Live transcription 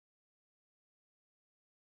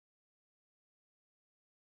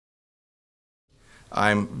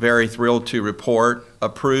I'm very thrilled to report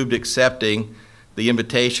approved accepting the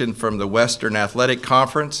invitation from the Western Athletic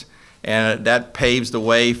Conference, and that paves the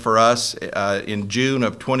way for us in June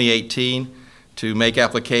of 2018 to make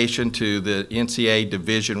application to the NCAA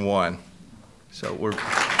Division I. So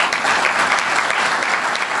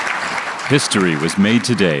History was made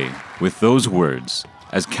today with those words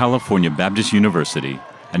as California Baptist University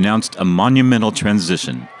announced a monumental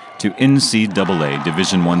transition to NCAA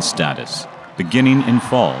Division I status beginning in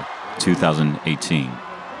fall 2018.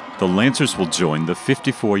 The Lancers will join the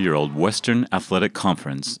 54-year-old Western Athletic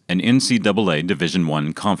Conference and NCAA Division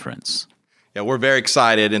I Conference. Yeah, we're very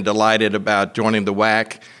excited and delighted about joining the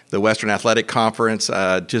WAC. The Western Athletic Conference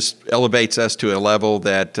just elevates us to a level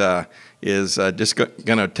that is just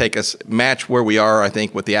going to take us, match where we are, I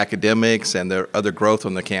think, with the academics and the other growth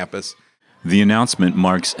on the campus. The announcement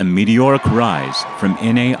marks a meteoric rise from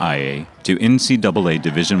NAIA to NCAA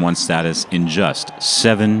Division I status in just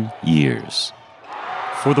 7 years.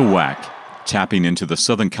 For the WAC, tapping into the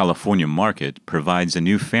Southern California market provides a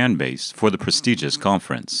new fan base for the prestigious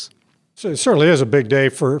conference. So it certainly is a big day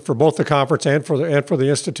for both the conference and for the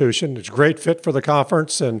institution. It's a great fit for the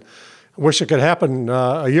conference, and I wish it could happen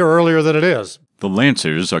a year earlier than it is. The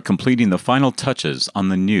Lancers are completing the final touches on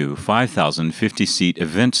the new 5,050-seat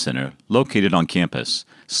event center located on campus,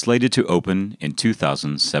 slated to open in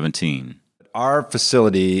 2017. Our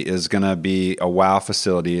facility is going to be a wow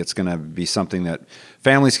facility. It's going to be something that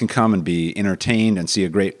families can come and be entertained and see a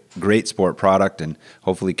great sport product, and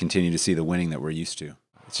hopefully continue to see the winning that we're used to.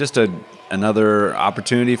 It's just another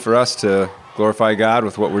opportunity for us to glorify God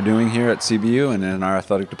with what we're doing here at CBU and in our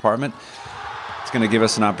athletic department. It's going to give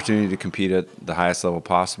us an opportunity to compete at the highest level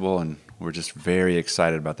possible, and we're just very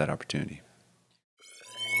excited about that opportunity.